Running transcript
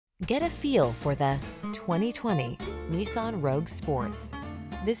Get a feel for the 2020 Nissan Rogue Sports.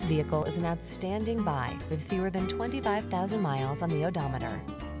 This vehicle is an outstanding buy with fewer than 25,000 miles on the odometer.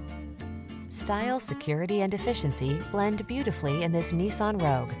 Style, security, and efficiency blend beautifully in this Nissan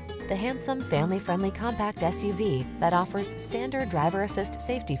Rogue, the handsome, family-friendly compact SUV that offers standard driver assist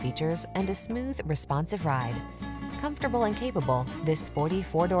safety features and a smooth, responsive ride. Comfortable and capable, this sporty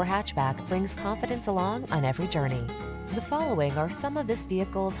four-door hatchback brings confidence along on every journey. The following are some of this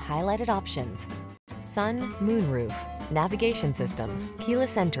vehicle's highlighted options: sun, moonroof, navigation system,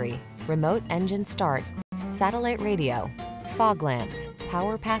 keyless entry, remote engine start, satellite radio, fog lamps,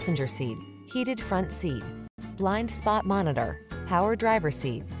 power passenger seat, heated front seat, blind spot monitor, power driver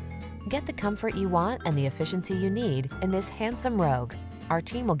seat. Get the comfort you want and the efficiency you need in this handsome Rogue. Our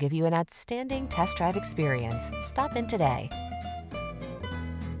team will give you an outstanding test drive experience. Stop in today.